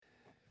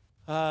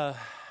Of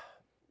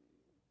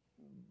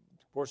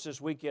course, this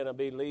weekend I'll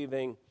be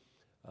leaving,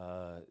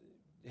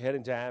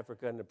 heading to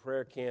Africa, and the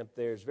prayer camp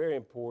there is very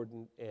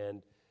important,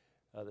 and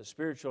the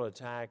spiritual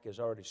attack has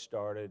already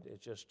started.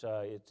 It just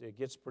it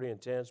gets pretty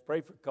intense.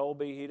 Pray for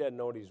Colby. He doesn't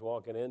know what he's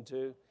walking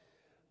into.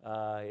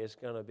 It's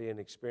going to be an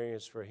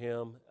experience for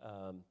him.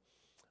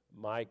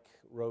 Mike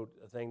wrote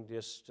a thing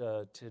just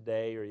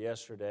today or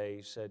yesterday.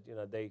 He said,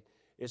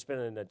 it's been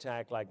an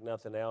attack like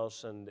nothing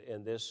else, and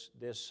this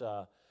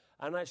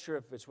I'm not sure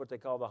if it's what they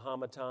call the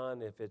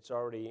Hamaton, if it's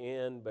already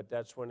in, but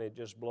that's when it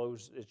just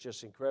blows. It's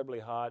just incredibly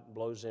hot and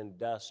blows in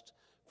dust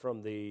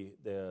from the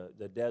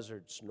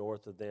deserts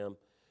north of them,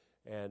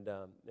 and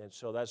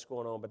so that's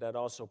going on. But that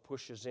also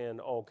pushes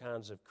in all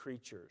kinds of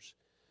creatures.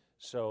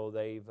 So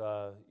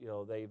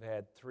they've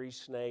had 3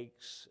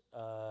 snakes,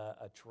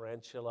 a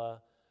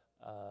tarantula,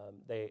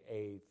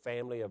 a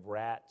family of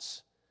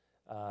rats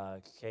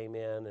came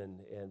in,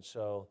 and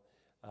so.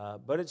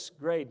 But it's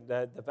great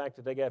that the fact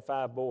that they got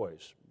 5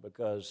 boys,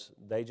 because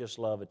they just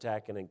love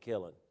attacking and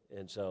killing,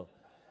 and so.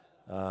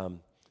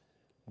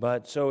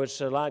 But so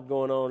it's a lot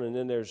going on, and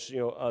then there's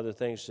other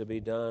things to be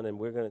done, and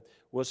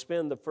we'll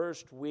spend the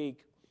first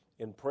week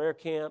in prayer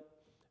camp.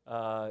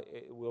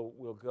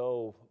 We'll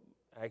go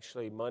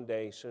actually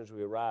Monday as soon as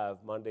we arrive,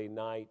 Monday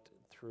night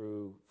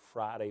through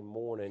Friday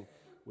morning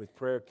with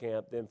prayer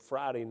camp. Then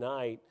Friday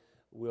night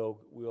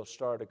we'll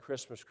start a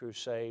Christmas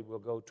crusade. We'll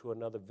go to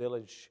another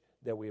village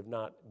that we have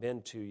not been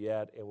to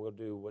yet, and we'll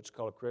do what's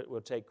called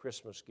we'll take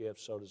Christmas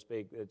gifts, so to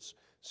speak. It's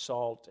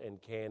salt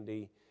and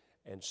candy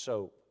and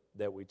soap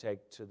that we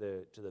take to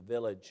the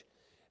village,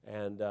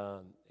 and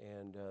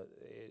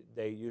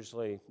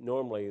they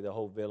normally the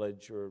whole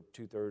village, or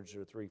 2/3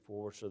 or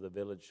 3/4 of the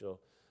village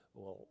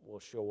will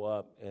show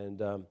up,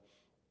 and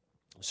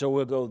so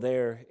we'll go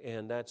there,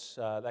 and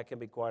that can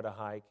be quite a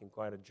hike and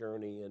quite a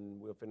journey, and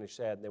we'll finish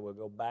that, and then we'll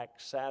go back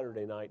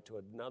Saturday night to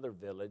another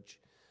village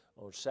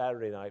on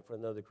Saturday night for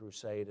another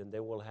crusade, and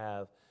then we'll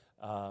have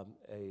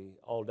a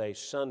all-day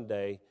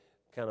Sunday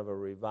kind of a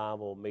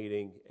revival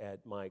meeting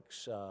at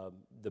Mike's,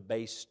 the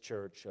base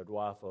church,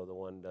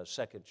 Adwafo, the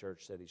second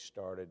church that he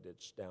started.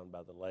 It's down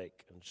by the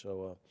lake, and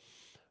so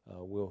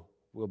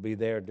we'll be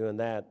there doing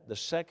that. The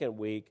second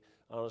week,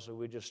 honestly,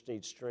 we just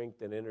need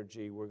strength and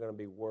energy. We're going to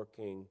be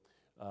working,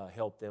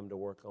 help them to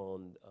work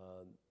on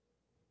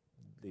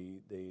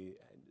the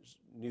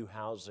new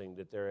housing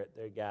that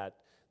they got.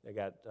 They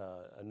got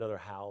another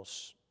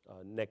house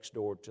next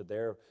door to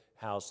their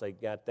house. They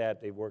got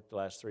that. They worked the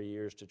last 3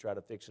 years to try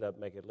to fix it up,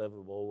 make it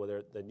livable.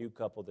 Well, the new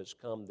couple that's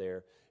come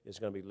there is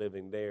going to be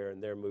living there,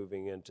 and they're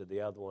moving into the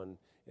other one.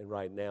 And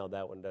right now,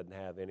 that one doesn't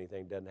have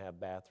anything, doesn't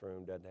have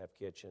bathroom, doesn't have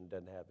kitchen,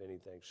 doesn't have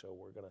anything. So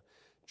we're going to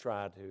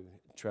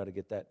try to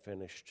get that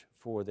finished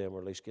for them, or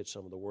at least get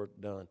some of the work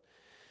done.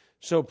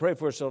 So pray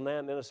for us on that,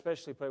 and then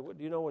especially pray.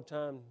 Do you know what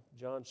time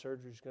John's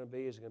surgery is going to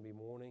be? Is it going to be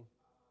morning?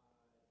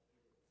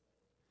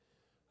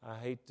 I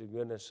hate to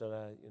goodness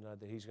that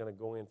that he's going to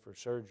go in for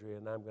surgery,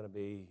 and I'm going to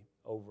be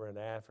over in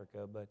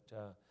Africa. But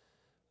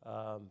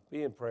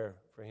be in prayer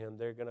for him.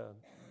 They're going to,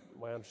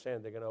 I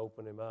understand, they're going to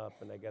open him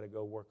up, and they got to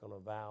go work on a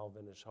valve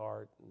in his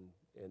heart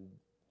and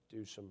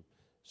do some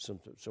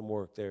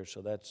work there. So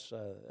that's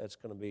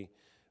going to be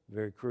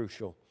very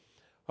crucial.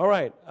 All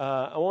right,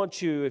 I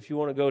want you, if you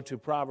want to go to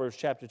Proverbs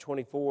chapter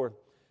 24,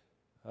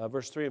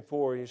 verse 3 and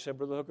 4. You said,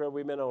 Brother Hooker,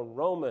 we've been on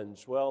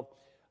Romans. Well,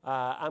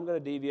 I'm going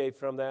to deviate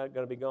from that. I'm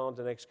going to be gone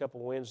the next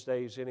couple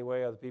Wednesdays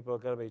anyway. Other people are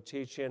going to be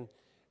teaching.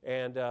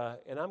 And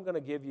I'm going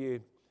to give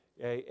you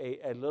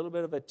a little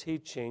bit of a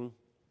teaching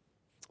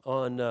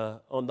on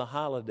the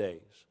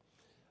holidays.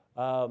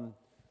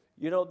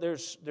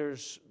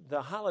 There's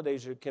the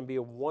holidays can be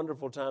a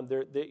wonderful time.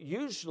 They're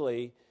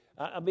usually,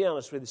 I'll be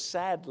honest with you,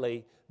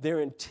 sadly,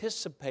 they're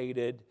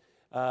anticipated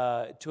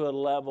to a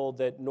level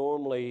that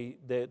normally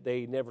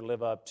they never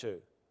live up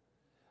to.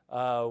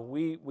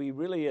 We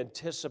really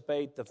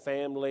anticipate the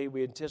family.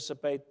 We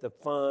anticipate the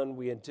fun.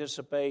 We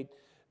anticipate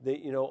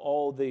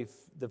all the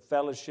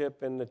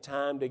fellowship and the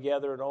time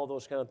together and all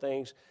those kind of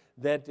things.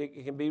 That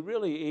it can be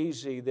really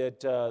easy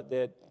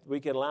that we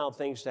can allow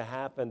things to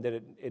happen that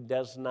it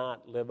does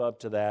not live up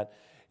to that.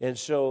 And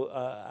so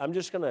I'm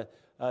just going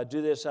to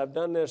do this. I've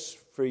done this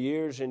for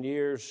years and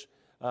years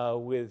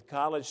with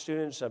college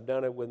students. I've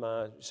done it with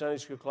my Sunday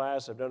school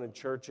class. I've done it in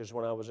churches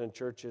when I was in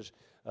churches.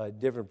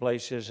 Different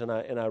places, and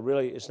I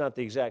really, it's not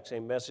the exact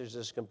same message.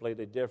 This is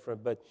completely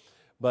different,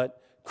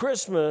 but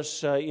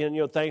Christmas,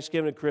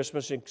 Thanksgiving and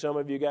Christmas, and some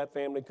of you got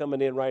family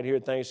coming in right here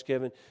at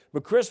Thanksgiving,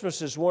 but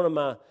Christmas is one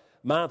of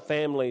my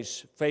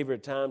family's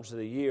favorite times of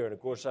the year, and of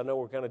course I know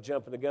we're kind of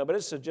jumping the gun, but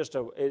it's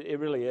it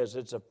really is.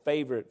 It's a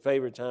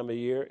favorite time of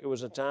year. It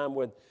was a time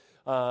when,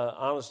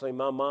 honestly,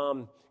 my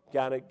mom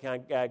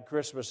got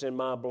Christmas in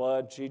my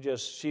blood.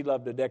 She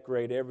loved to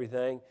decorate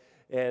everything.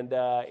 And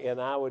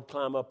I would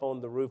climb up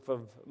on the roof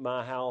of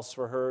my house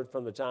for her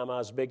from the time I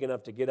was big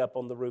enough to get up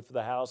on the roof of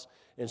the house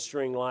and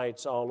string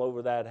lights all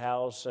over that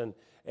house and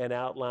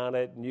outline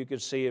it. And you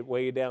could see it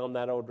way down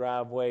that old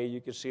driveway.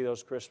 You could see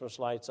those Christmas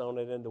lights on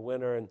it in the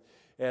winter.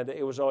 and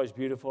it was always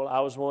beautiful. I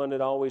was one that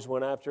always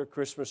went after a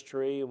Christmas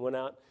tree and went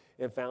out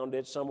and found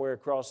it somewhere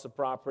across the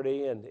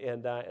property,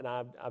 and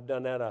I've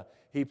done that a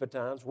heap of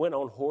times. Went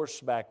on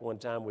horseback one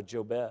time with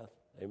Joe Beth.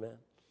 Amen.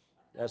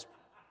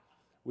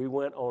 We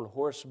went on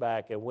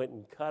horseback and went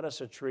and cut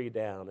us a tree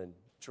down and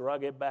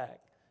drug it back.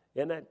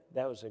 Isn't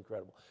that was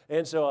incredible.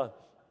 And so,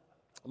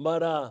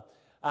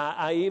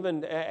 I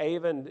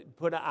even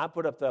put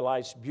up the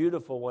lights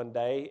beautiful one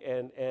day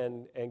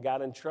and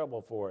got in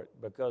trouble for it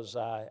because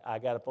I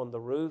got up on the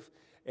roof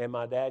and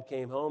my dad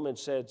came home and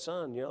said,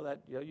 "Son,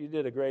 you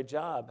did a great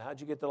job. How'd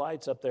you get the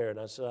lights up there?" And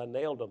I said, "I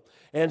nailed them."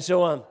 And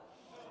so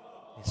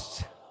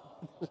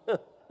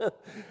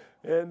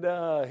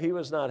and he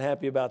was not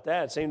happy about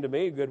that. It seemed to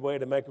me a good way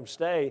to make them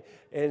stay.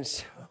 And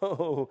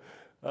so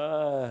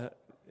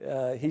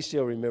he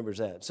still remembers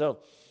that. So.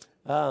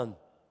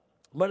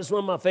 But it's one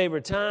of my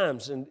favorite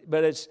times,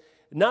 but it's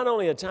not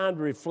only a time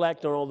to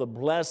reflect on all the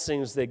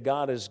blessings that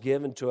God has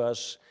given to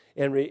us,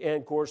 and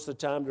of course the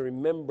time to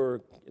remember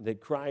that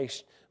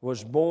Christ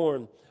was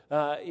born.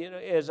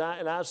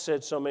 I've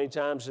said so many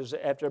times, is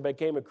after I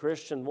became a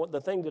Christian, the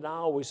thing that I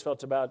always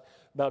felt about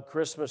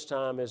Christmas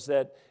time is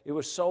that it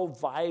was so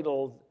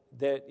vital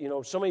that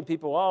so many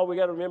people, we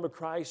got to remember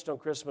Christ on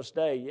Christmas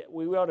Day.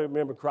 We ought to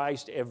remember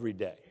Christ every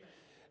day.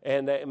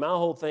 And my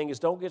whole thing is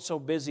don't get so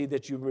busy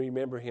that you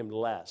remember him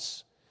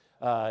less.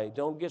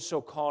 Don't get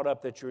so caught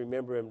up that you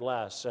remember him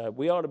less.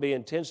 We ought to be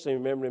intentionally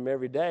remembering him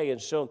every day.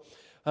 And so,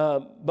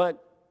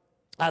 but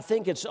I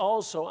think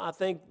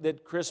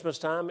that Christmas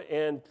time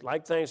and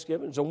like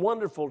Thanksgiving is a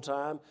wonderful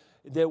time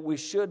that we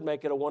should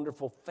make it a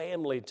wonderful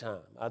family time.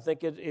 I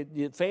think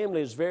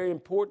family is very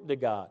important to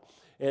God.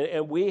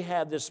 And we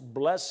have this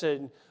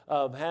blessing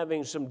of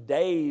having some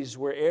days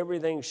where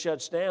everything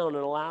shuts down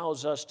and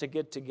allows us to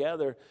get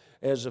together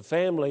as a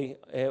family,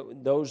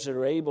 those that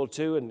are able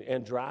to,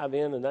 and drive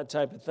in and that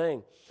type of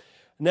thing.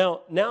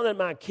 Now that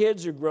my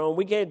kids are grown,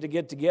 we get to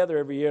get together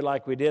every year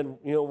like we did,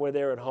 when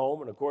they're at home.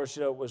 And of course,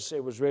 it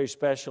was very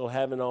special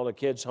having all the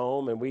kids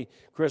home, and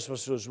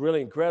Christmas was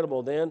really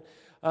incredible then.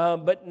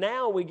 But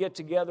now we get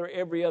together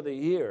every other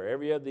year.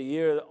 Every other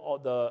year,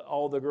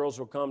 all the girls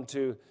will come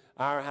to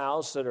our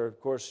house that are, of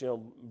course,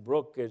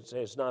 Brooke,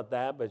 it's not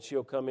that, but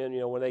she'll come in,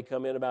 when they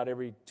come in about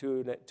every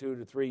 2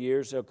 to 3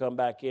 years, they'll come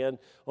back in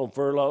on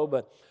furlough.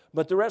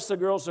 But the rest of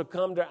the girls will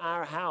come to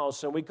our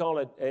house, and we call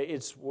it,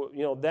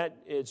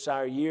 it's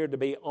our year to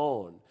be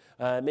on.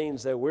 It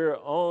means that we're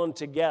on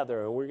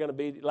together, and we're going to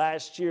be,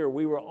 last year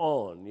we were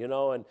on,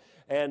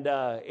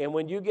 and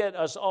when you get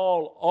us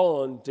all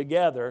on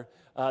together,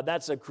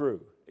 that's a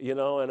crew, and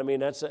I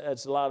mean, that's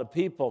a lot of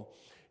people.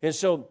 And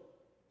so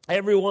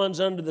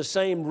everyone's under the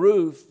same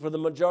roof for the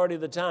majority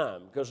of the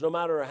time, because no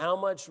matter how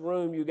much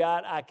room you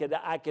got, I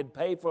could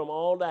pay for them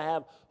all to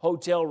have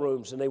hotel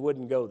rooms, and they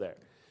wouldn't go there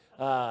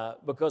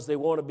because they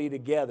want to be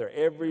together.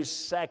 Every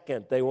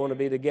second they want to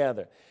be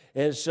together.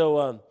 And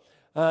so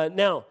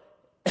now,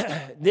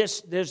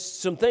 there's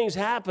some things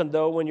happen,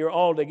 though, when you're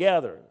all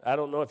together. I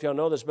don't know if y'all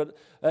know this, but,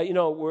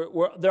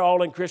 they're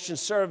all in Christian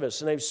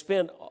service, and they've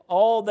spent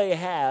all they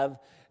have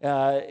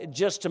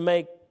just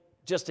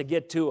to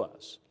get to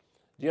us.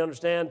 Do you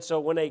understand? So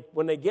when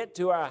they get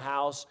to our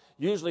house,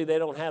 usually they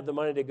don't have the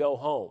money to go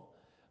home.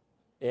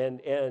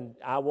 And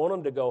I want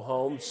them to go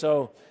home,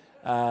 so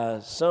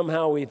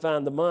somehow we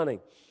find the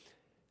money.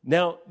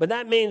 Now, but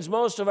that means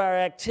most of our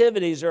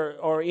activities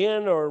are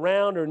in or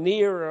around or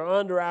near or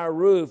under our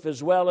roof,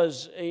 as well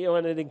as,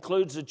 and it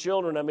includes the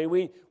children. I mean,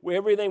 we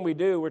everything we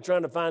do, we're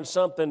trying to find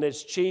something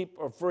that's cheap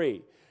or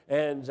free.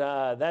 And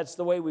that's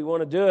the way we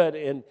want to do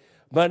it.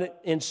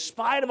 But in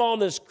spite of all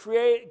this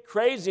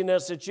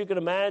craziness that you can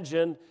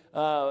imagine,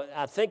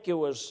 I think it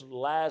was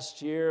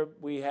last year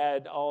we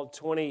had all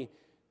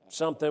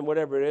 20-something,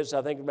 whatever it is.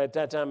 I think at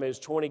that time it was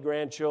 20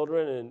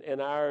 grandchildren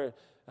and our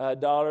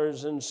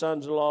daughters and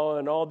sons-in-law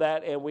and all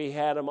that, and we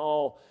had them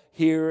all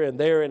here and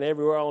there and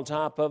everywhere on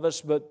top of us.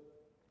 But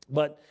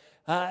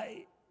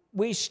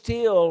we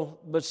still,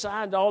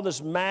 besides all this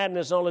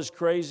madness, all this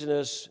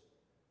craziness,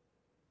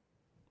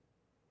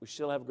 we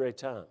still have a great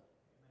time.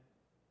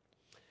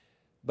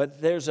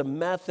 But there's a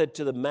method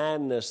to the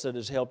madness that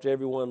has helped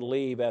everyone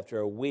leave after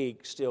a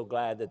week, still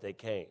glad that they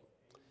came.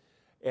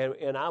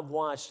 And I've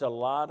watched a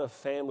lot of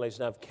families,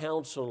 and I've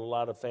counseled a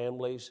lot of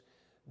families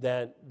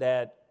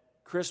that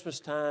Christmas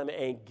time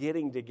and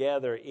getting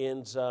together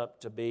ends up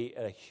to be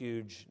a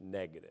huge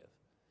negative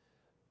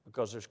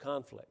because there's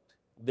conflict,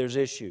 there's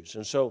issues.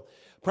 And so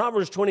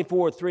Proverbs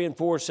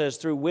 24:3-4 says,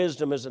 "Through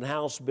wisdom is an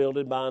house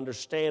builded, by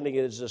understanding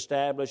it is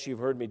established." You've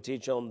heard me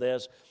teach on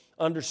this.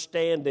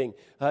 Understanding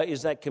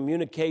is that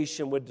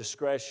communication with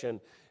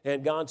discretion.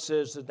 And God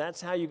says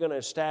that's how you're going to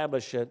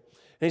establish it.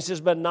 And he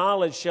says, "But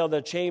knowledge shall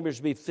the chambers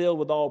be filled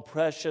with all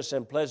precious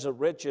and pleasant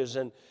riches."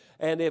 And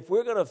if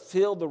we're going to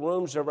fill the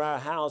rooms of our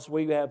house,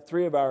 we have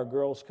 3 of our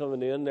girls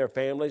coming in, their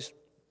families,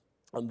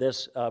 on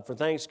this for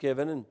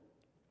Thanksgiving.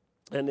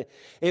 And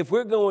if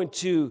we're going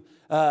to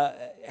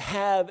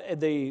have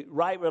the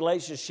right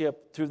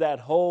relationship through that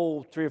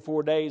whole 3 or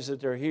 4 days that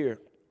they're here,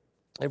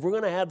 if we're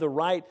going to have the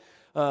right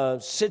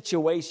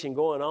situation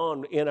going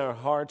on in our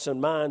hearts and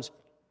minds,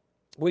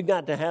 we've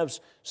got to have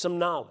some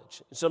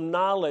knowledge. Some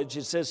knowledge,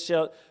 it says,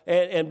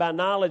 and by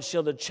knowledge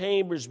shall the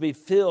chambers be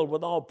filled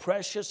with all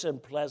precious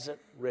and pleasant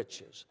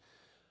riches.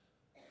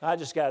 I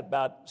just got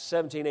about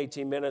 17,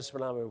 18 minutes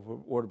when I'm in a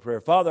word of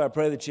prayer. Father, I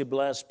pray that you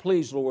bless.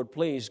 Please, Lord,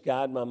 please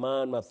guide my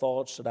mind, my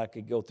thoughts, that I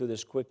could go through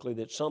this quickly,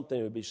 that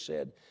something would be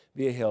said,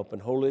 be a help. And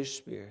Holy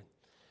Spirit,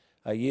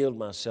 I yield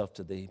myself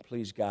to thee.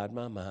 Please guide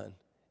my mind.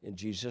 In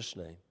Jesus'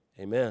 name,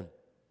 amen.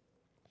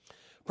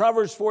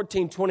 Proverbs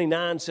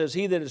 14:29 says,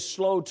 he that is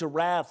slow to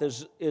wrath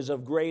is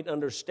of great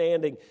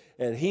understanding,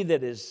 and he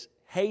that is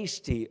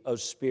hasty of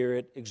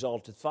spirit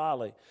exalteth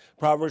folly.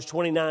 Proverbs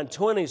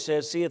 29:20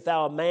 says, seest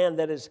thou a man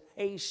that is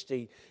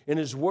hasty in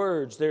his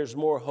words, there's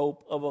more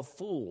hope of a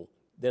fool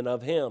than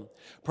of him.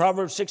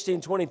 Proverbs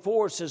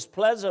 16:24 says,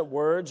 pleasant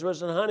words are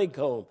as an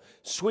honeycomb,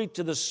 sweet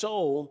to the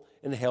soul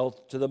and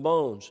health to the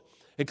bones.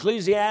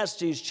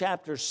 Ecclesiastes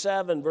chapter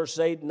 7, verse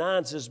 8 and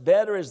 9 says,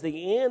 better is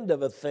the end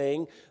of a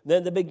thing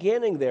than the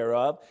beginning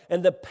thereof,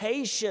 and the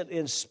patient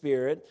in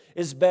spirit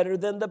is better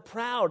than the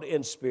proud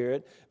in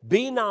spirit.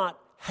 Be not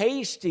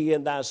hasty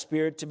in thy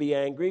spirit to be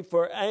angry,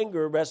 for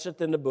anger resteth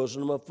in the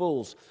bosom of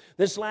fools.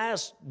 This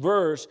last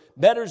verse,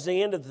 better is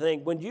the end of the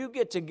thing. When you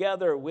get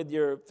together with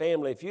your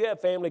family, if you have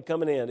family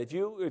coming in, if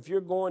you're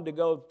going to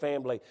go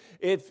family,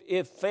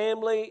 if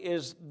family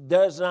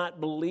does not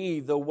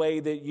believe the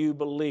way that you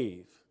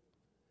believe,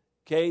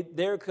 okay,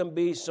 there can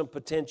be some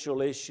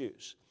potential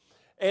issues.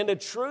 And the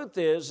truth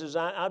is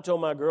I told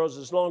my girls,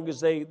 as long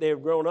as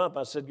they've grown up,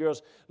 I said,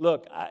 girls,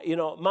 look,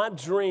 my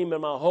dream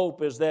and my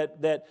hope is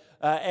that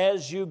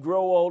as you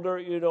grow older,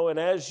 and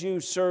as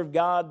you serve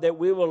God, that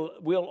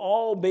we'll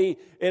all be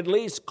at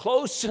least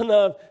close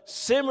enough,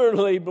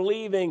 similarly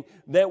believing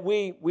that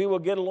we will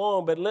get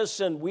along. But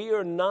listen, we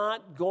are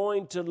not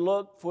going to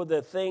look for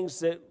the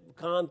things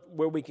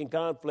where we can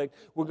conflict.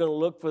 We're going to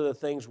look for the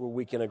things where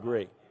we can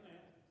agree.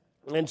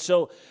 And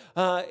so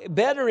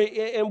better,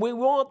 and we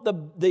want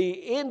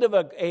the end of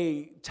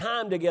a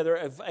time together,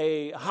 of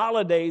a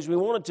holidays, we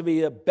want it to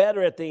be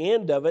better at the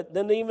end of it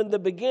than even the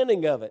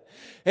beginning of it.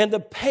 And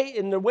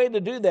the way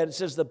to do that, it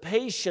says the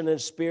patient in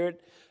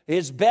spirit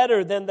is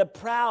better than the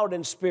proud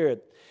in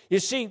spirit. You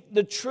see,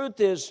 the truth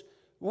is,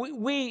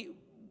 the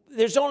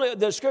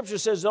scripture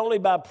says only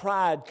by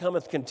pride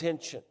cometh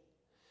contention.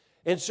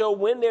 And so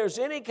when there's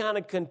any kind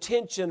of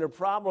contention or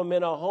problem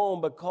in a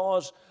home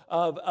because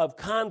of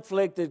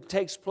conflict that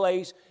takes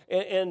place,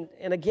 and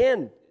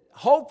again,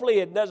 hopefully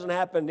it doesn't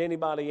happen to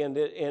anybody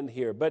in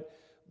here, but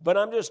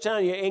I'm just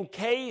telling you, in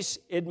case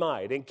it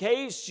might, in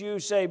case you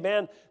say,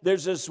 man,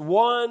 there's this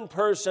one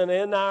person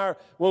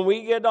when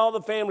we get all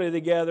the family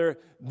together,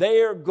 they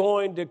are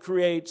going to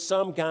create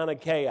some kind of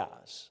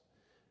chaos.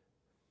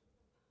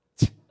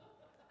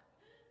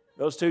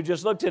 Those two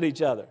just looked at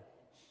each other.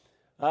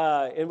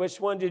 And which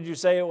one did you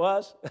say it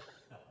was?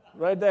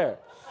 Right there.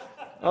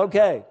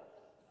 Okay.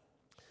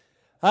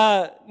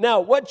 Now,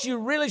 what you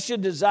really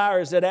should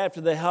desire is that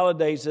after the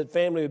holidays, that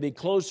family would be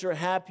closer,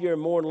 happier,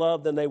 and more in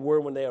love than they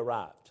were when they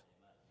arrived.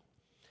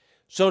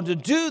 So to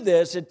do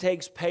this, it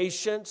takes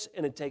patience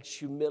and it takes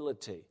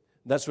humility.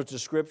 That's what the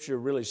scripture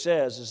really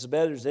says. It's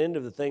better is the end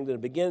of the thing than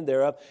the beginning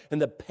thereof.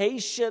 And the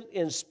patient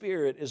in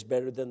spirit is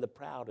better than the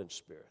proud in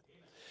spirit.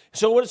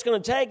 So what it's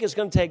going to take is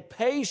going to take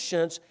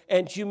patience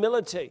and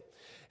humility.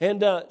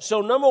 And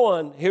so number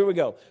one, here we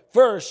go.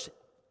 First,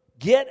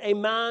 get a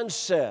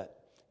mindset.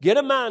 Get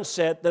a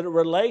mindset that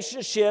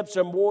relationships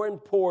are more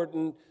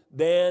important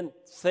than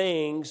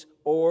things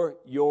or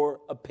your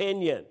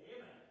opinion.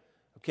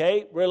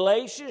 Okay?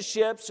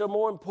 Relationships are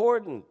more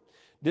important.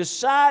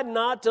 Decide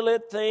not to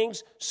let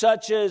things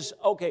such as,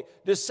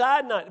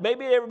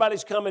 maybe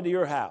everybody's coming to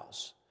your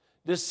house.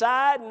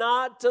 Decide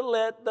not to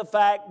let the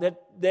fact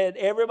that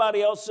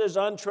everybody else's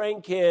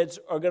untrained kids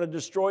are going to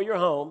destroy your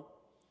home.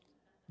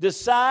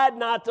 Decide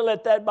not to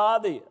let that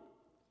bother you.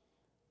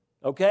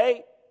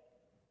 Okay?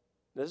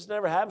 This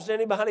never happens to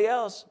anybody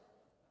else.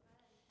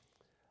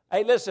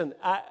 Hey, listen,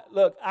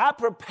 I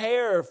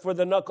prepare for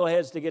the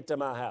knuckleheads to get to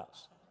my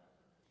house.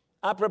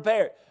 I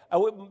prepare.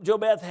 Jo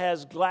Beth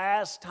has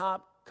glass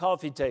top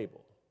coffee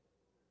table,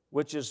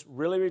 which is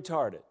really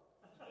retarded.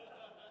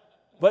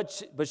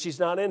 But she's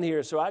not in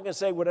here, so I can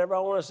say whatever I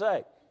want to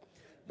say.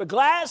 But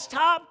glass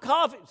top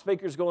coffee,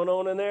 speakers going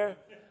on in there.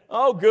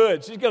 Oh,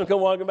 good. She's going to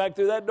come walking back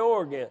through that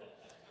door again.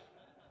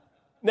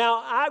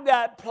 Now, I've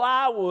got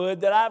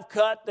plywood that I've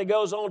cut that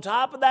goes on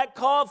top of that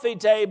coffee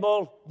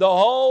table the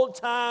whole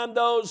time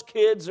those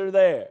kids are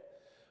there.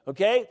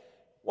 Okay?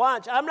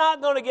 Watch. I'm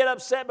not going to get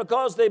upset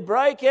because they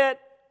break it.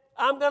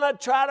 I'm going to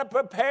try to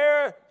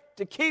prepare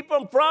to keep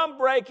them from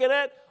breaking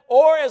it.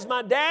 Or as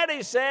my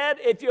daddy said,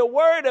 if you're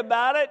worried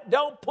about it,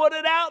 don't put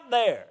it out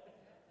there.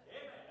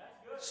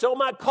 So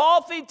my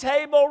coffee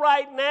table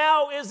right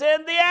now is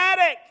in the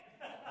attic.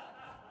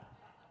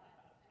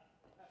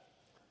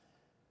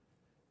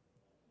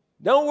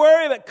 Don't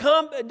worry, but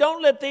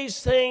don't let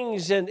these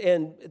things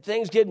and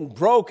things getting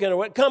broken or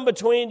what come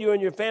between you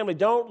and your family.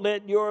 Don't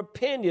let your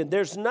opinion.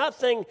 There's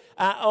nothing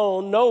I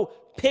own, no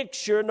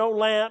picture, no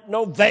lamp,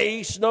 no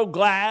vase, no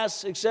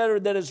glass, etc.,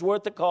 that is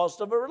worth the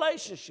cost of a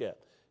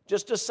relationship.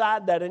 Just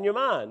decide that in your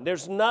mind.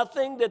 There's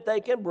nothing that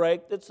they can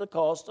break that's the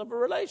cost of a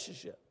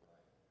relationship.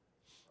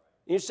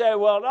 You say,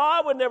 well, no,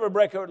 I would never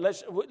break a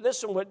relationship.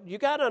 Listen, what you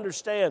got to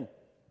understand,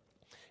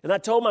 and I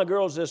told my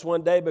girls this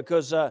one day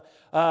because, and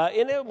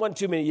it wasn't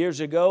too many years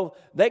ago,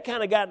 they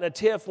kind of got in a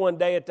tiff one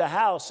day at the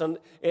house, and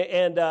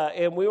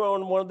we were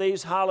on one of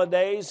these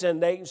holidays,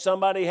 and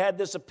somebody had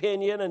this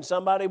opinion, and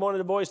somebody wanted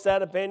to voice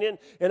that opinion,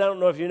 and I don't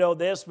know if you know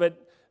this,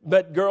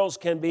 but girls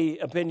can be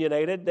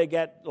opinionated. They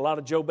got a lot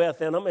of Joe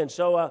Beth in them, and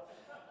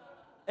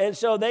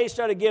so they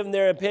started giving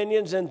their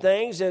opinions and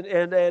things,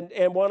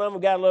 and one of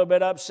them got a little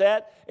bit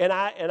upset, and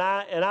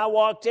I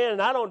walked in,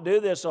 and I don't do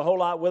this a whole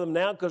lot with them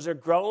now because they're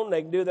grown,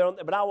 they can do their own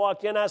thing, but I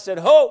walked in, I said,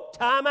 "Ho,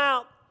 time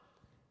out,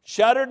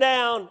 shut her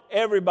down,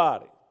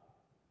 everybody."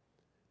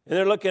 And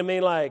they're looking at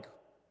me like,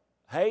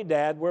 "Hey,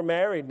 Dad, we're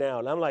married now,"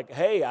 and I'm like,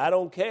 "Hey, I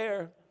don't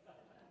care."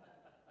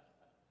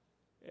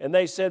 And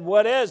they said,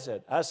 "What is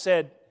it?" I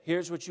said,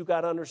 "Here's what you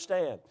got to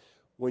understand.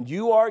 When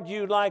you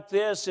argue like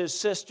this as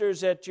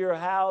sisters at your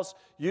house,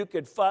 you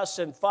could fuss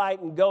and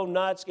fight and go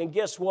nuts. And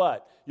guess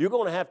what? You're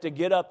going to have to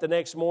get up the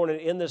next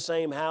morning in the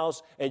same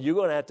house, and you're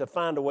going to have to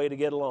find a way to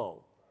get along."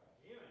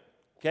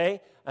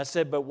 Okay? I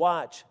said, "But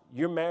watch,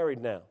 you're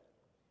married now.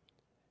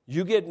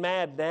 You get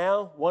mad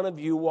now, one of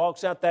you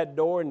walks out that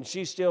door and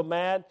she's still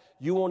mad,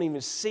 you won't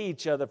even see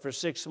each other for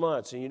 6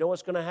 months. And you know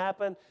what's going to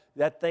happen?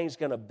 That thing's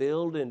going to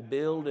build and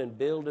build and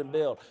build and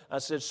build." I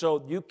said,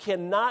 "So you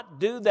cannot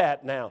do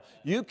that now.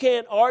 You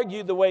can't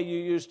argue the way you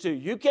used to.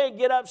 You can't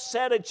get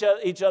upset at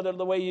each other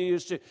the way you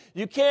used to.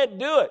 You can't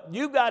do it.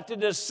 You got to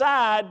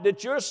decide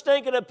that your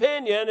stinking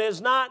opinion is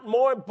not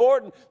more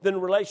important than a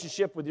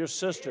relationship with your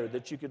sister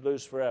that you could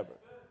lose forever."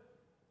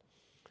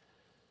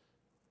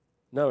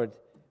 No,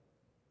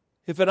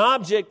 if an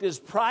object is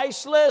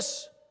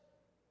priceless,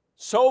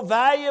 so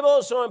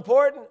valuable, so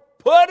important,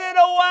 put it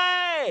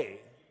away.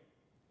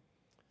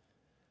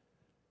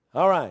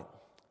 All right.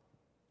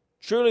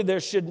 Truly, there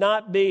should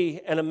not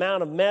be an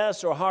amount of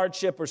mess or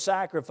hardship or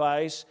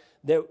sacrifice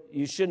that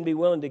you shouldn't be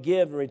willing to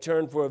give in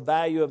return for a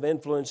value of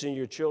influencing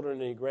your children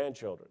and your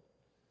grandchildren.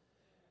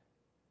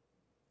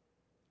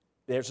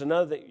 There's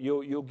another thing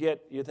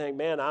you think,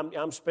 "Man,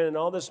 I'm spending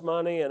all this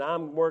money and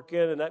I'm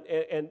working,"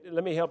 and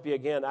let me help you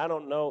again. I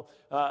don't know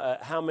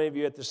how many of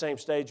you at the same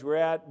stage we're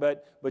at,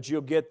 but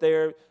you'll get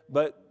there.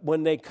 But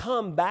when they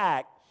come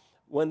back,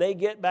 when they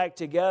get back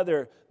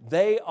together,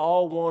 they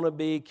all want to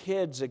be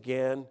kids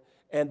again.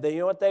 And you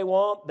know what they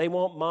want? They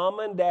want mom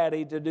and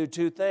daddy to do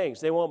two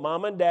things. They want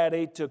mom and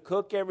daddy to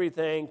cook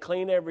everything,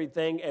 clean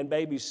everything, and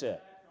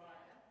babysit.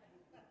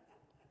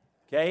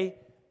 Okay?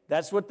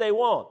 That's what they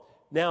want.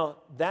 Now,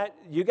 that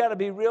you got to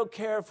be real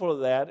careful of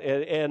that,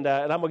 and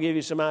I'm going to give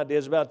you some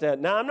ideas about that.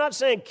 Now, I'm not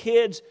saying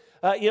kids,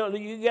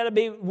 you got to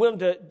be willing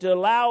to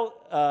allow,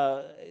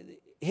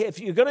 if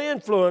you're going to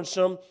influence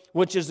them,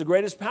 which is the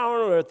greatest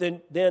power on earth,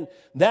 then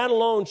that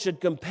alone should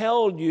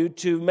compel you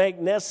to make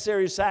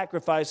necessary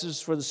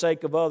sacrifices for the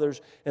sake of others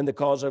and the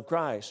cause of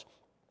Christ.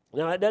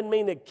 Now, that doesn't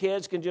mean that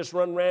kids can just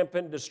run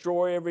rampant,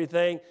 destroy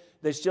everything.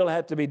 They still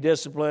have to be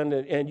disciplined,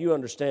 and you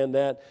understand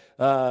that.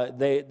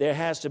 There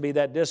has to be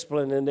that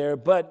discipline in there.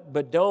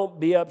 But don't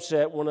be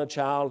upset when a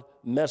child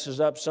messes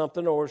up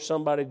something or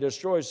somebody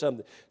destroys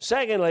something.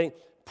 Secondly,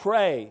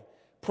 pray.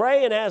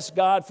 Pray and ask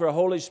God for a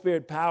Holy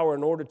Spirit power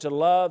in order to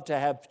love, to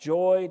have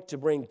joy, to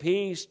bring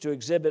peace, to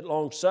exhibit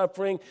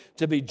long-suffering,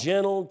 to be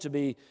gentle, to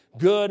be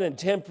good and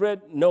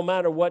temperate, no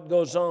matter what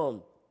goes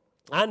on.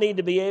 I need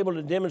to be able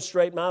to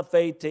demonstrate my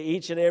faith to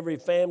each and every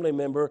family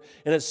member,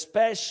 and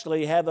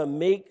especially have a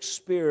meek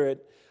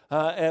spirit,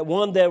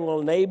 one that will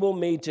enable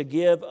me to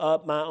give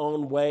up my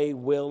own way,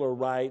 will, or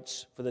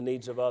rights for the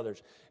needs of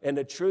others. And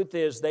the truth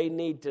is, they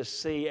need to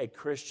see a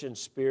Christian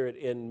spirit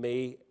in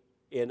me,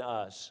 in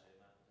us,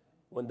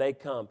 when they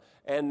come.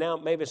 And now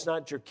maybe it's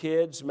not your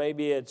kids,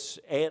 maybe it's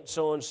Aunt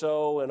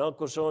so-and-so and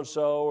Uncle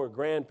so-and-so or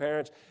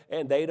grandparents,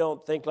 and they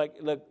don't think like,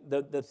 look,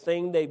 the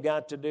thing they've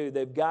got to do,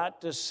 they've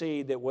got to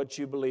see that what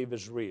you believe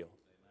is real.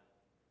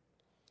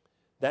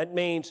 That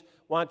means,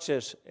 watch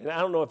this, and I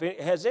don't know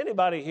has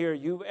anybody here,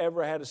 you've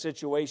ever had a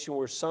situation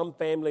where some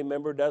family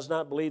member does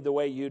not believe the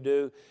way you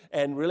do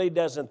and really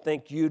doesn't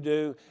think you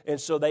do, and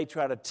so they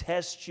try to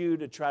test you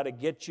to try to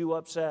get you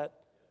upset?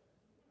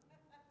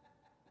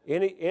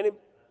 Any?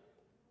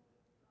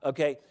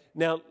 Okay,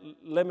 now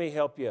let me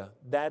help you.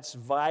 That's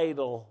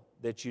vital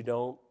that you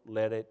don't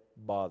let it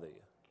bother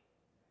you.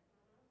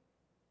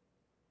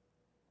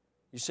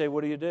 You say,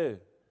 what do you do?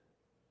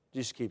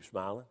 Just keep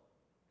smiling.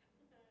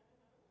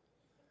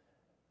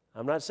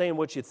 I'm not saying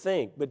what you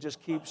think, but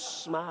just keep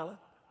smiling.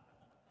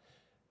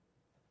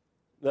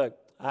 Look,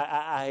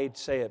 I hate to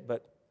say it,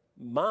 but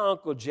my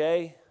Uncle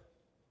Jay,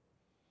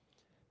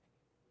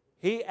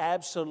 he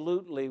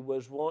absolutely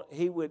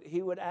he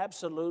would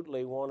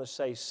absolutely want to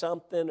say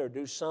something or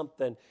do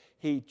something.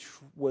 He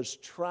was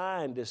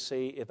trying to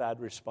see if I'd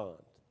respond.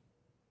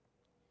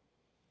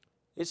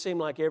 It seemed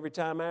like every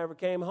time I ever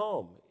came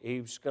home,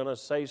 he was going to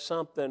say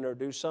something or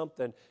do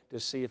something to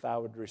see if I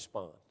would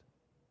respond.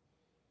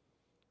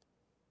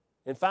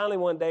 And finally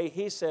one day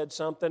he said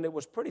something that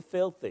was pretty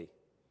filthy.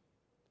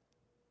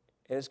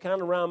 And it's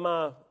kind of around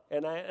my,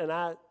 and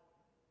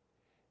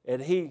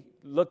he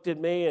looked at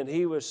me and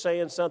he was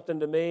saying something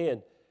to me,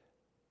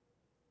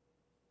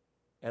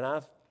 and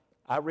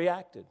I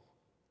reacted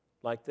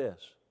like this.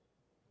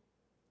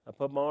 I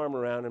put my arm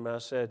around him and I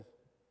said,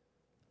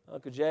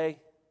 Uncle Jay,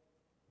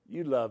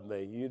 you love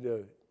me, you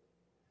do.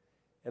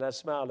 And I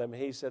smiled at him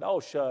and he said, oh,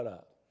 shut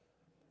up.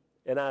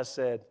 And I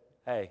said,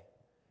 hey,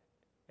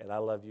 and I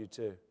love you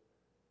too.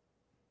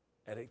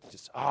 And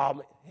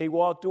he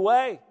walked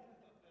away.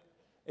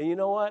 And you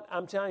know what?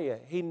 I'm telling you,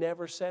 he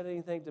never said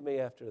anything to me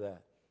after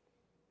that.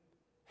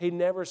 He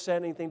never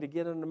said anything to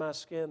get under my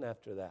skin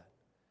after that.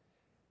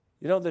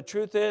 You know, the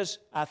truth is,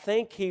 I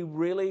think he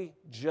really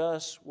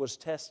just was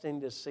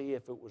testing to see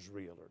if it was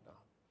real or not.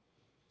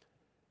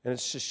 And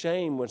it's a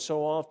shame when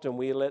so often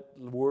we let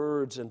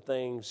words and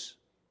things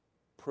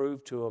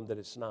prove to him that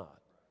it's not.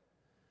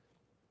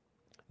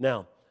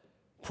 Now,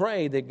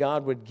 pray that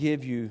God would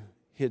give you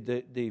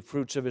the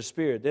fruits of His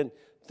Spirit. Then,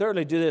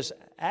 thirdly, do this.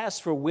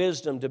 Ask for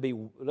wisdom to be,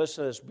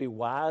 listen to this, be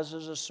wise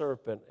as a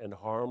serpent and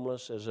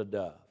harmless as a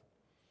dove.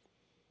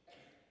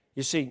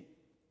 You see,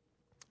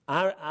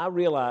 I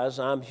realize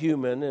I'm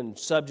human and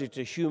subject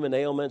to human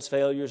ailments,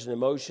 failures, and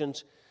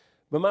emotions.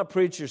 But my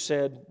preacher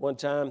said one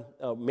time,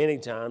 many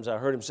times, I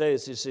heard him say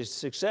this, he says,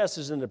 success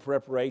is in the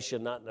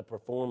preparation, not in the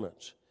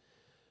performance.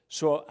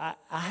 So I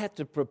have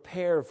to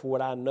prepare for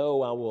what I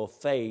know I will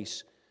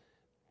face.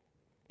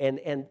 And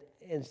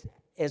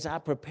as I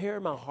prepare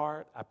my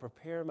heart, I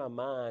prepare my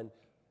mind.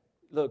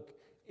 Look,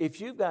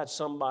 if you've got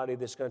somebody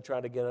that's going to try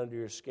to get under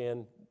your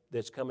skin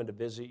that's coming to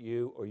visit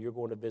you or you're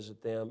going to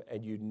visit them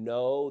and you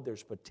know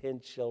there's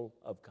potential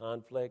of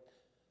conflict,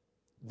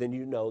 then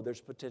you know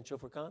there's potential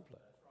for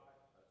conflict.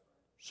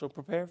 So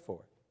prepare for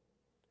it.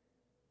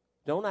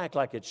 Don't act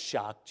like it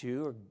shocked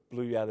you or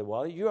blew you out of the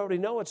water. You already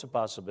know it's a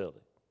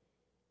possibility.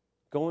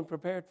 Go and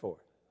prepared for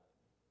it.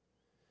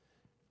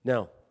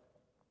 Now,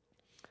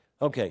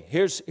 okay,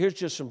 here's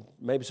just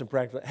maybe some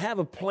practical. Have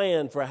a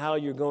plan for how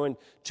you're going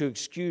to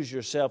excuse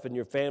yourself and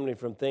your family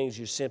from things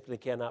you simply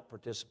cannot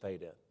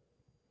participate in.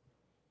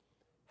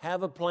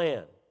 Have a plan.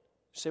 You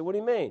say, what do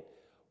you mean?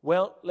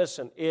 Well,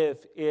 listen,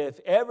 if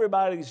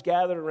everybody's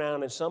gathered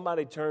around and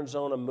somebody turns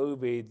on a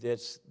movie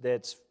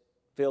that's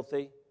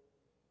filthy,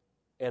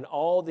 and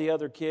all the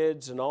other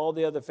kids and all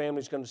the other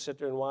families going to sit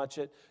there and watch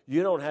it,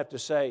 you don't have to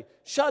say,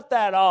 shut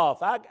that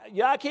off. I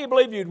can't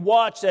believe you'd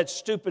watch that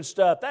stupid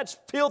stuff. That's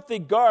filthy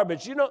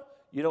garbage. You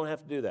don't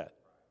have to do that.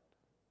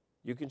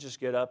 You can just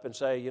get up and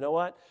say, you know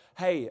what?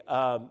 Hey,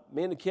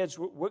 me and the kids,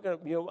 we're going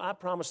to, I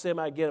promised them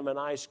I'd get them an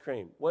ice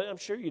cream. Well, I'm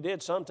sure you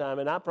did sometime,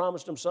 and I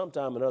promised them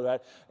sometime another.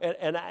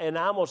 And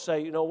I'm going to say,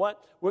 you know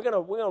what? We're going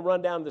to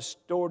run down the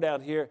store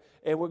down here,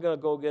 and we're going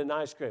to go get an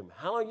ice cream.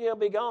 How long are you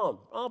going to be gone?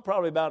 Oh,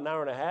 probably about an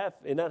hour and a half.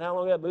 Isn't that how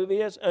long that movie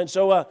is? And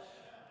so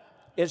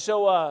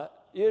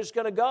you're just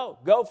going to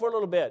go for a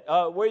little bit. Where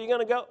are you going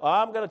to go? Oh,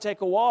 I'm going to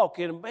take a walk.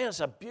 And man, it's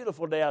a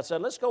beautiful day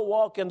outside. Let's go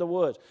walk in the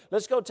woods.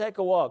 Let's go take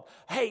a walk.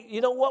 Hey,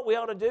 you know what we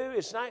ought to do?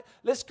 It's night.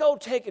 Let's go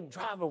take a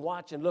drive and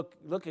watch and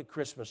look at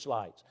Christmas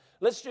lights.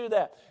 Let's do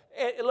that.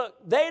 And look,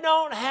 they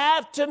don't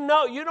have to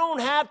know. You don't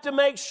have to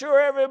make sure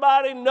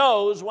everybody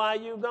knows why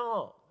you've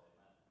gone.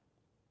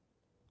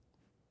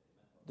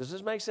 Does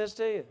this make sense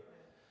to you?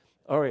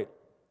 All right.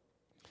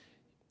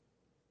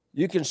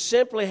 You can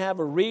simply have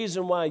a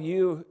reason why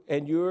you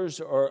and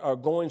yours are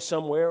going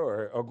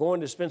somewhere or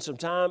going to spend some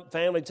time,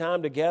 family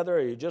time together,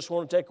 or you just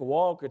want to take a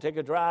walk or take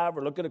a drive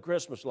or look at the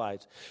Christmas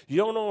lights. You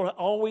don't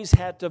always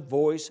have to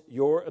voice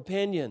your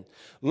opinion.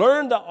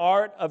 Learn the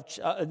art of,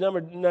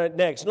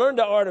 learn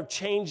the art of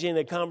changing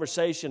a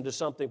conversation to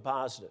something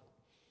positive.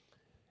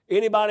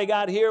 Anybody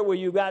got here where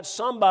you got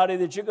somebody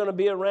that you're going to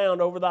be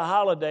around over the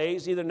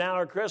holidays, either now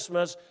or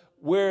Christmas,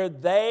 where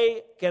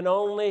they can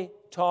only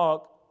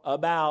talk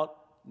about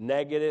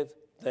negative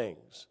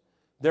things?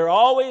 They're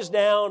always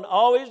down,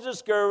 always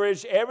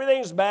discouraged.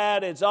 Everything's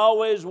bad. It's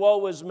always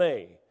woe is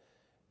me.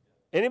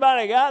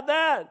 Anybody got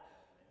that?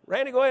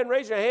 Randy, go ahead and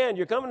raise your hand.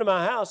 You're coming to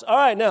my house. All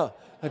right, now.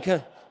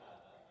 Okay.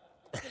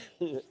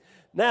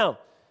 Now,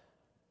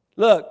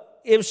 look,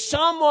 if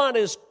someone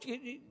is,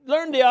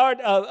 learn the art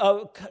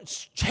of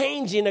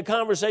changing a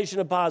conversation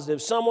to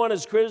positive. Someone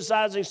is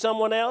criticizing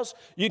someone else,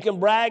 you can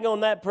brag on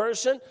that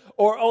person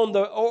or on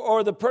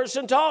the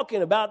person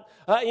talking about,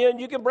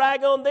 you can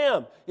brag on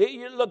them.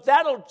 Look,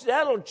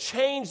 that'll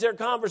change their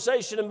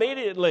conversation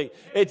immediately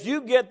if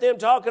you get them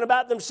talking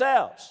about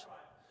themselves.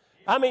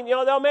 I mean,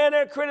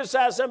 they're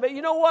criticizing somebody.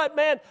 You know what,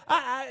 man?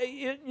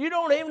 You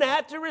don't even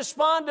have to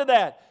respond to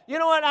that. You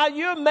know what?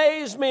 You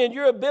amaze me in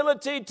your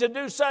ability to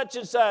do such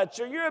and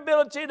such, or your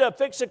ability to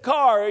fix a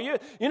car,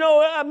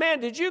 or man,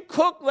 did you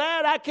cook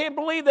that? I can't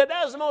believe that.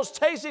 That was the most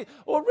tasty.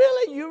 Well,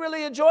 really? You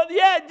really enjoyed it?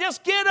 Yeah,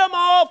 just get them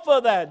off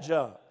of that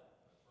junk.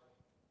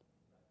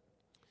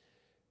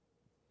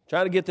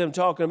 Try to get them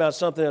talking about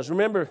something else.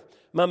 Remember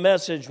my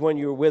message when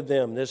you were with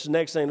them. This is the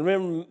next thing.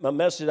 Remember my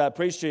message I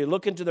preached to you.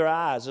 Look into their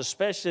eyes,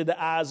 especially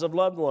the eyes of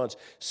loved ones.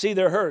 See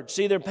their hurt,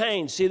 see their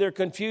pain, see their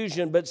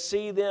confusion, but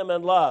see them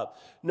in love.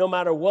 No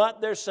matter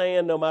what they're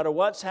saying, no matter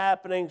what's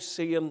happening,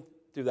 see them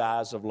through the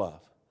eyes of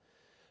love.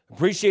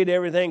 Appreciate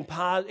everything,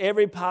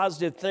 every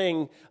positive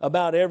thing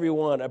about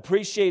everyone.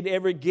 Appreciate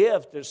every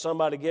gift that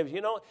somebody gives you.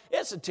 You know,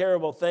 it's a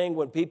terrible thing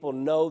when people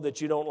know that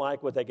you don't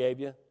like what they gave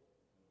you.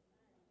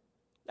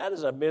 That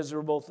is a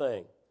miserable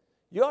thing.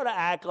 You ought to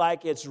act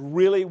like it's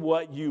really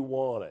what you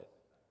wanted.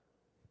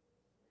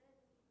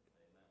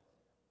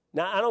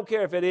 Now, I don't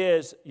care if it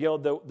is, you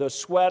know, the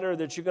sweater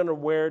that you're going to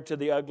wear to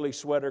the ugly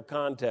sweater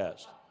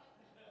contest.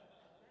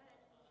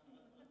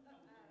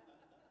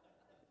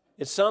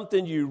 It's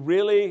something you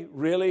really,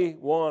 really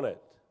wanted.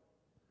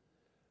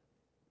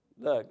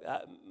 Look,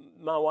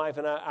 my wife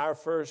and I, our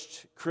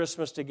first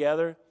Christmas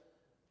together,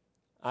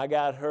 I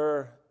got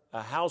her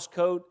a house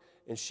coat,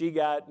 and she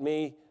got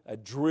me a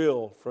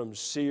drill from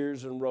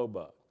Sears and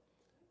Roebuck.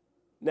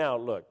 Now,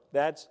 look,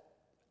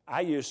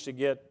 I used to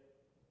get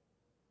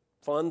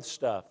fun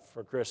stuff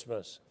for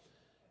Christmas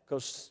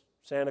because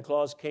Santa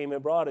Claus came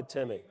and brought it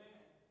to me.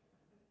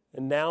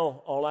 And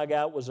now all I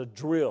got was a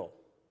drill.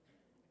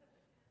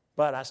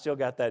 But I still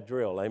got that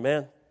drill,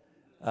 amen?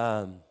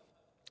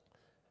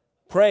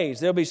 Praise.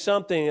 There'll be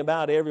something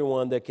about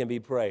everyone that can be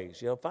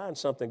praised. You know, find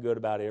something good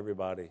about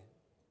everybody.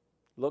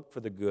 Look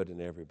for the good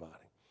in everybody.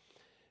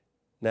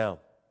 Now,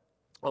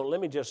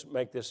 let me just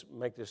make this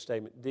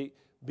statement.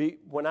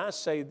 When I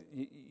say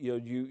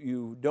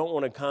you don't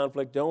want a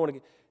conflict, don't want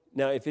to.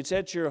 Now, if it's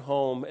at your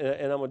home,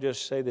 and I'm going to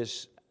just say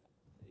this,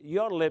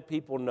 you ought to let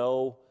people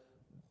know.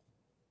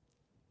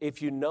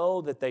 If you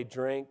know that they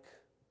drink,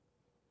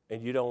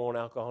 and you don't want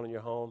alcohol in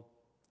your home,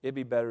 it'd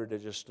be better to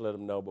just let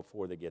them know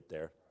before they get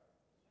there.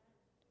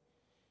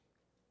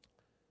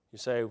 You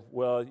say,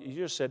 well, you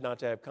just said not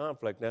to have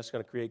conflict, and that's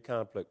going to create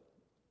conflict.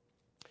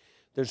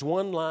 There's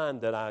one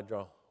line that I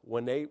draw.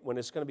 When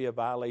it's going to be a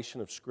violation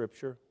of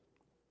Scripture,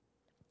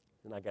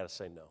 then I got to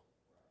say no.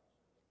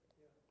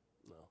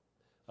 No.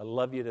 I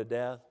love you to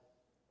death,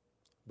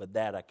 but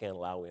that I can't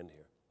allow in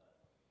here.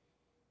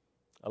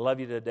 I love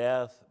you to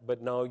death,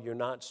 but no, you're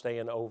not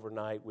staying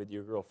overnight with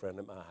your girlfriend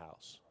at my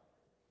house.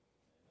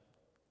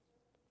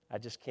 I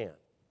just can't.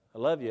 I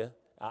love you.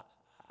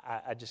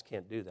 I just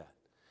can't do that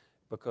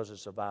because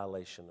it's a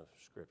violation of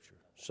Scripture.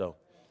 So,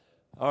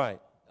 all right.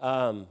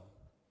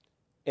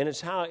 And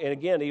it's how, and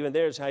again, even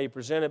there's how you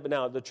present it. But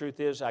now the truth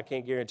is, I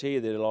can't guarantee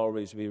you that it'll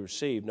always be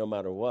received, no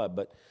matter what.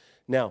 But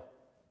now,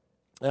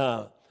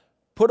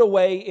 put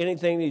away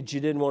anything that you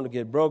didn't want to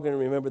get broken.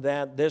 Remember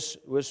that. This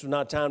was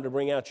not time to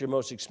bring out your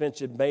most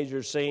expensive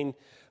major scene,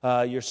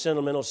 your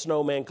sentimental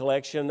snowman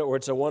collection, or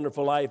It's a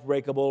Wonderful Life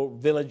breakable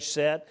village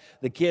set.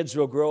 The kids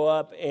will grow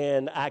up,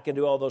 and I can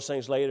do all those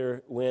things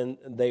later when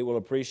they will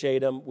appreciate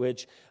them,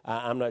 which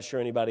I'm not sure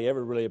anybody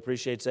ever really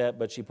appreciates that,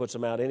 but she puts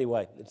them out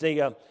anyway.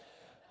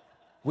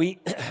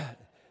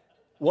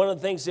 One of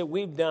the things that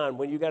we've done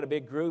when you got a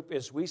big group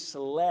is we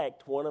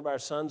select one of our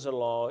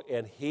sons-in-law,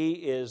 and he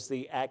is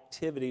the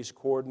activities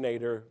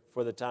coordinator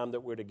for the time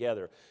that we're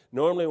together.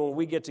 Normally when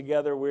we get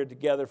together, we're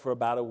together for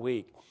about a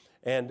week.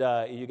 And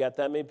you got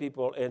that many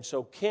people. And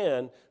so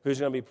Ken, who's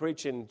going to be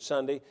preaching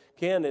Sunday,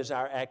 Ken is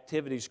our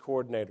activities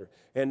coordinator.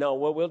 And now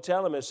what we'll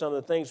tell him is some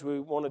of the things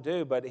we want to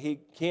do, but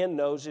Ken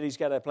knows that he's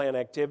got to plan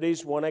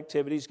activities. One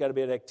activity's got to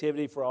be an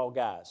activity for all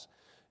guys.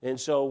 And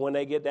so when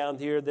they get down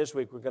here this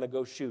week, we're going to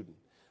go shooting.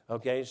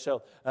 Okay,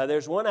 so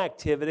there's one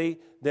activity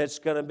that's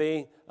going to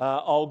be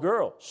all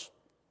girls.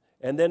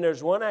 And then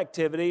there's one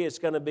activity, it's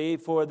going to be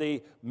for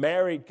the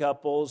married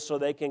couples so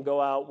they can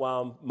go out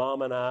while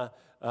Mom and I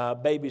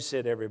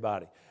babysit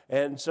everybody.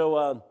 And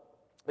so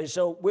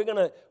we're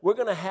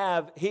gonna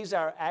have, he's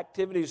our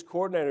activities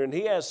coordinator, and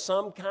he has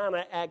some kind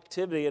of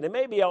activity, and it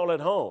may be all at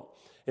home.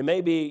 It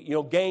may be,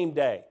 game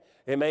day.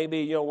 It may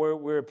be,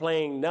 we're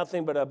playing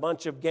nothing but a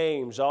bunch of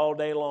games all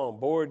day long,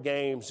 board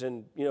games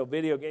and,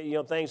 video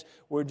games, things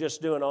we're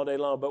just doing all day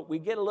long. But we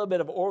get a little bit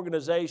of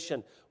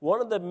organization.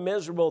 One of the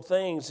miserable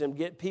things and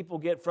people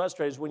get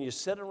frustrated is when you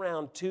sit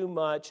around too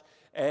much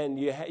and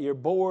you're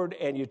bored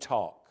and you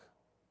talk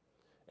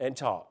and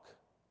talk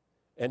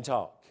and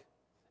talk.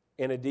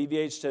 And it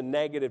deviates to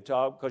negative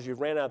talk because you've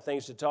ran out of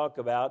things to talk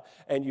about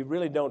and you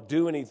really don't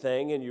do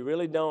anything and you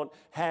really don't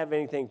have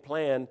anything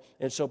planned,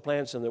 and so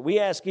plan something. We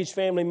ask each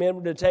family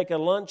member to take a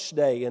lunch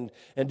day and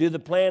do the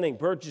planning,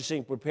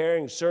 purchasing,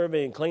 preparing,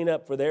 serving, and clean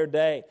up for their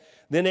day.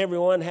 Then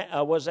everyone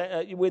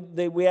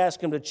we ask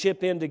them to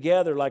chip in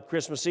together like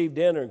Christmas Eve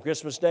dinner and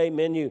Christmas Day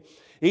menu.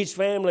 Each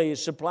family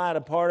supplied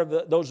a part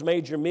of those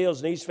major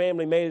meals, and each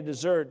family made a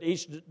dessert.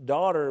 Each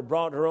daughter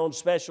brought her own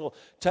special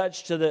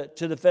touch to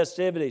the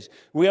festivities.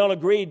 We all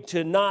agreed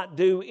to not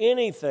do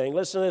anything.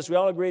 Listen to this. We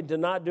all agreed to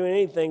not do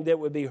anything that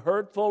would be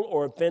hurtful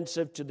or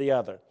offensive to the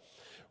other.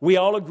 We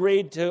all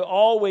agreed to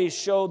always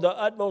show the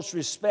utmost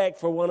respect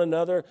for one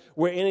another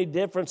where any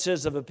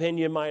differences of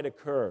opinion might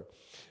occur.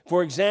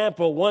 For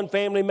example, one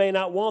family may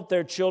not want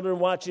their children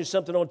watching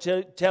something on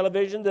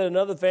television that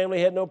another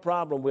family had no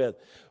problem with.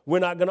 We're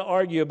not going to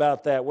argue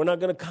about that. We're not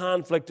going to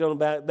conflict on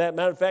about that.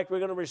 Matter of fact, we're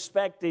going to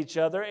respect each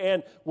other.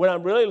 And what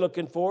I'm really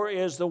looking for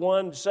is the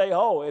one to say,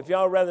 oh, if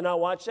y'all rather not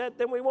watch that,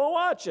 then we won't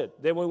watch it.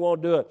 Then we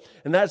won't do it.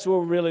 And that's what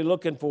we're really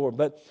looking for.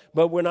 But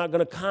we're not going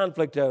to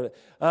conflict over it.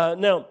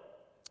 Now,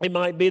 it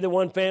might be that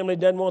one family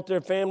doesn't want their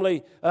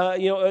family,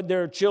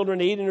 their children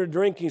eating or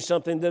drinking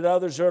something that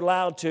others are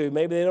allowed to.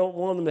 Maybe they don't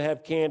want them to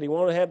have candy.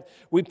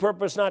 We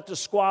purpose not to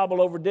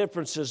squabble over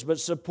differences,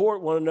 but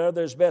support one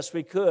another as best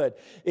we could.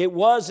 It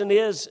was and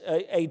is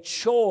a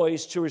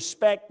choice to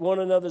respect one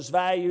another's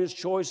values,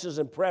 choices,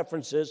 and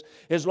preferences,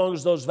 as long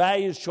as those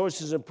values,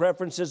 choices, and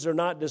preferences are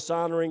not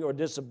dishonoring or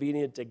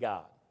disobedient to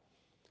God.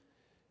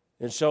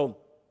 And so,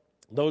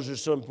 those are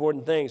some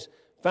important things.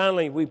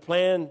 Finally, we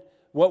plan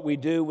what we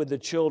do with the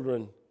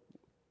children,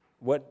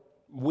 what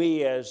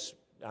we as,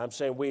 I'm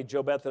saying we,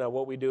 Joe Beth and I,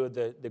 what we do with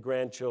the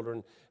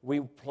grandchildren, we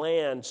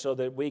plan so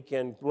that we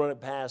can run it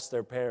past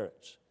their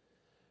parents.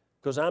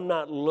 Because I'm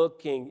not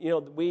looking,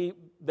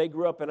 they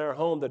grew up in our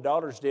home, the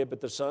daughters did, but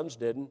the sons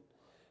didn't.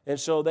 And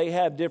so they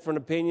have different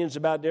opinions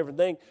about different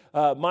things.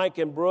 Mike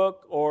and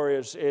Brooke are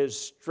as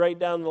straight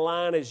down the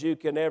line as you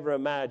can ever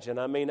imagine.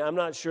 I mean, I'm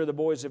not sure the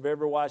boys have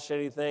ever watched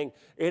anything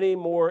any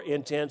more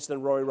intense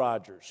than Roy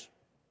Rogers.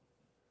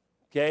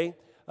 Okay,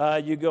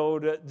 you go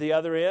to the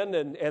other end,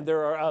 and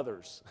there are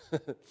others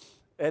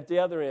at the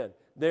other end.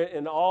 They're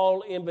and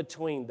all in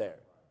between there.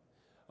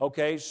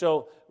 Okay,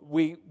 so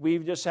we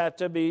just have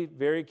to be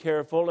very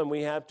careful, and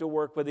we have to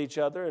work with each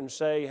other and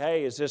say,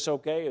 hey, is this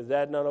okay? Is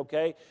that not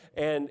okay?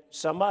 And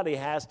somebody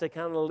has to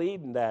kind of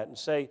lead in that and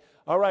say,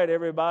 all right,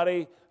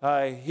 everybody,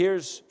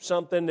 here's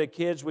something that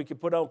kids we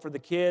could put on for the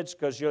kids,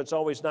 because it's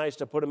always nice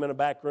to put them in a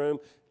back room,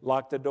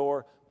 lock the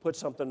door, put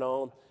something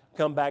on,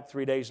 come back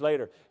 3 days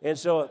later. And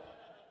so,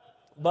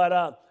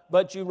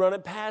 but you run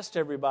it past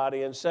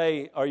everybody and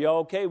say, are you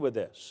okay with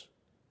this?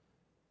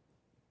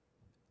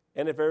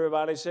 And if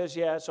everybody says,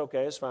 yeah, it's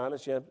okay, it's fine,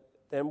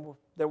 then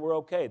we're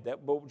okay.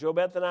 But Joe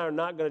Beth and I are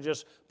not going to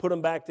just put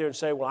them back there and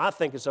say, well, I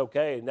think it's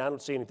okay, and I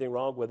don't see anything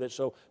wrong with it,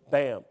 so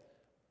bam.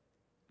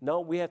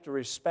 No, we have to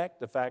respect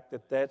the fact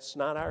that that's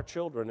not our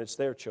children, it's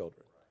their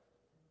children.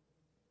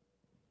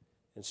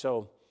 And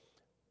so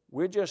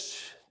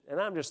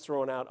I'm just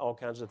throwing out all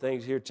kinds of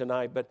things here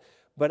tonight, but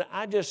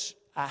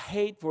I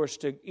hate for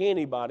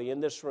anybody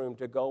in this room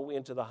to go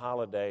into the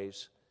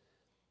holidays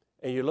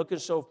and you're looking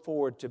so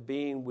forward to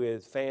being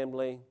with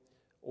family,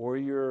 or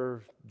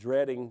you're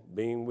dreading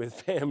being with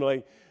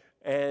family,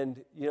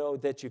 and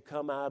that you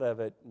come out of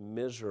it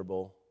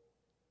miserable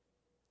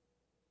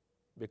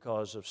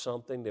because of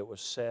something that was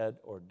said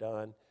or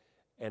done.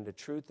 And the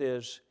truth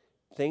is,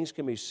 things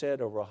can be said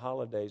over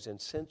holidays,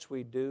 and since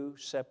we do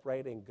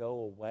separate and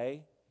go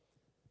away,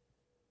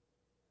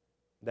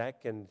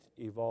 that can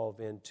evolve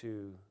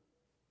into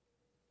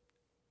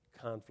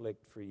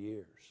conflict for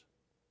years.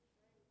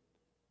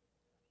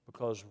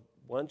 Because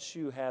once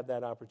you have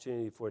that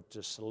opportunity for it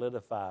to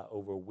solidify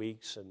over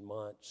weeks and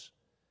months,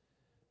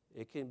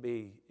 it can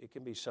be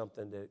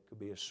something that could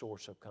be a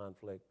source of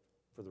conflict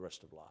for the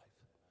rest of life.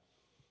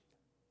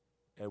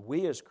 And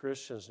we as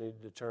Christians need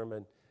to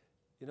determine,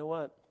 you know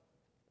what?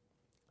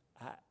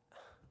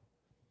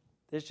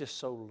 There's just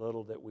so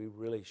little that we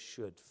really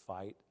should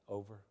fight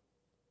over,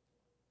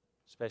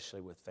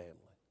 especially with family.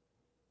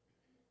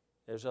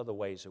 There's other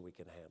ways that we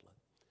can handle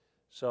it.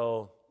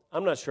 So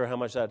I'm not sure how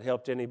much that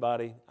helped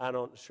anybody. I'm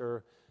not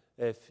sure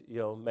if,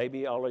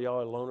 maybe all of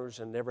y'all are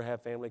loners and never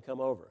have family come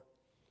over.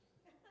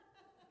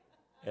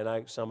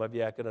 And some of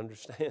you I could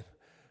understand.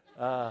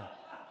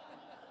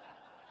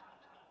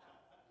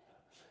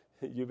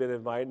 You've been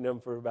inviting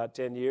them for about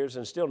 10 years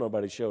and still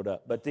nobody showed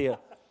up. But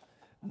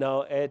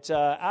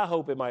I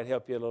hope it might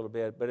help you a little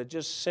bit. But it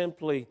just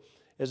simply,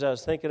 as I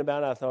was thinking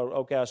about it, I thought,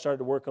 okay, I started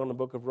to work on the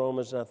book of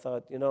Romans, and I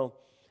thought,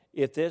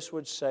 if this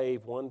would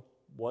save one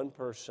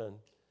person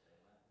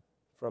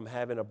from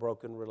having a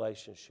broken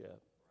relationship,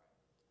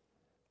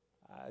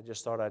 I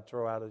just thought I'd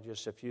throw out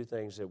just a few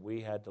things that we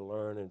had to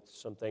learn and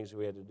some things that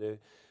we had to do.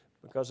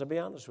 Because I'll be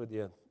honest with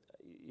you,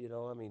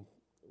 a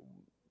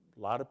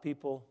lot of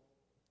people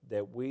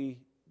that we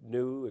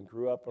knew and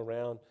grew up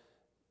around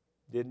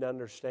didn't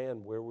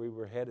understand where we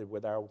were headed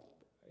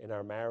in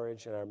our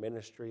marriage and our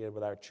ministry and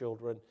with our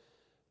children.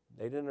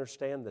 They didn't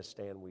understand the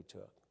stand we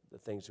took, the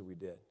things that we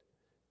did.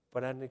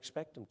 But I didn't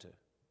expect them to.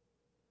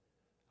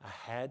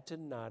 I had to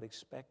not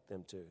expect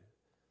them to.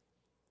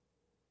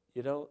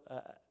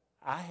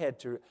 I had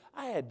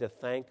to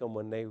thank them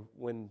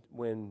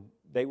when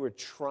they were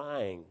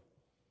trying.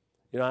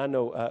 I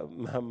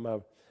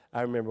know.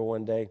 I remember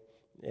one day,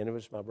 and it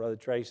was my brother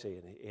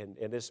Tracy,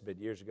 and this has been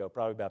years ago,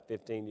 probably about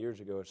 15 years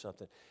ago or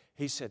something.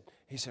 He said,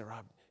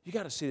 Rob, you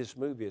got to see this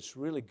movie. It's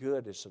really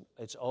good.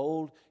 It's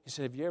old. He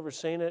said, have you ever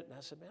seen it? And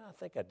I said, man, I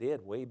think I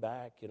did way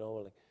back.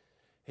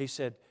 He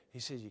said,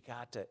 you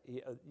got to.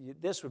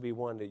 This would be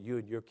one that you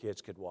and your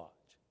kids could watch.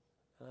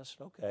 And I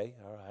said, okay,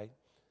 all right.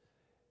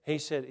 He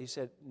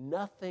said,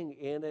 nothing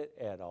in it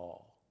at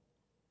all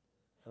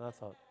And I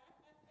thought,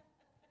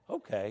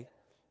 okay.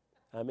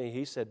 I mean,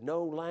 he said,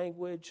 no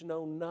language,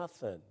 no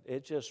nothing.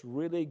 It's just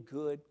really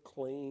good,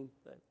 clean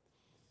thing.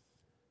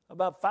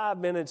 About 5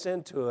 minutes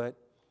into it,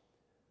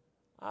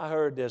 I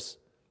heard this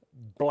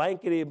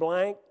blankety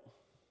blank.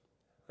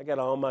 I got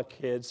all my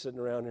kids sitting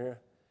around here.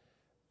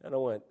 And I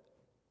went,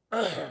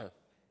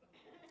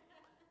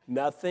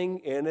 nothing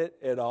in it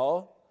at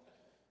all.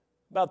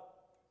 About,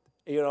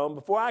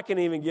 before I can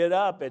even get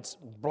up, it's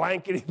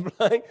blankety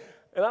blank.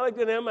 And I looked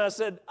at him and I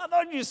said, I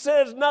thought you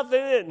said there's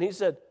nothing in it. And he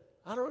said,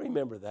 I don't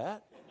remember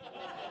that.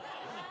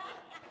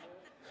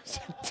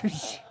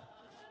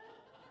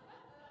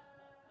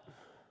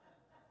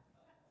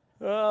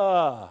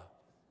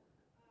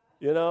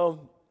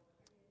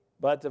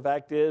 But the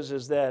fact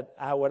is that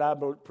what I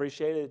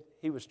appreciated,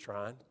 he was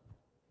trying.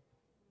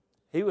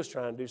 He was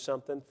trying to do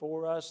something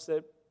for us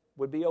that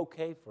would be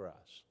okay for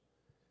us.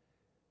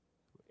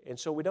 And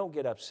so we don't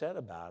get upset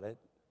about it.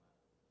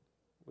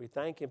 We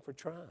thank him for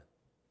trying.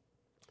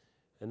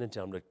 And then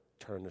tell him to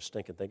turn the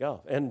stinking thing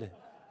off. And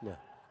no.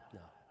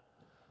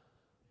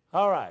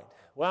 All right.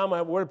 Well,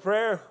 my word of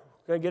prayer.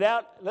 Going to get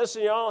out.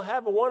 Listen, y'all,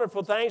 have a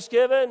wonderful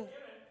Thanksgiving.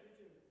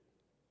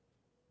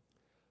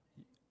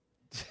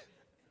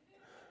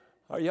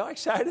 Are y'all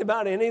excited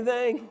about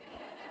anything?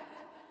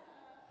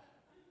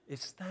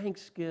 It's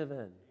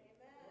Thanksgiving.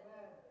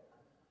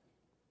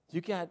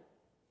 You got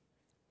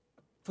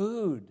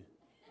food,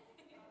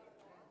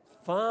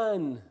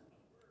 fun,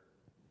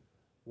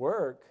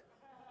 work.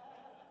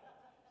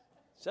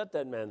 Shut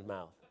that man's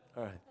mouth.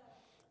 All right.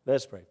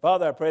 Let's pray.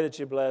 Father, I pray that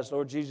you bless.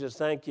 Lord Jesus,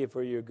 thank you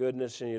for your goodness and your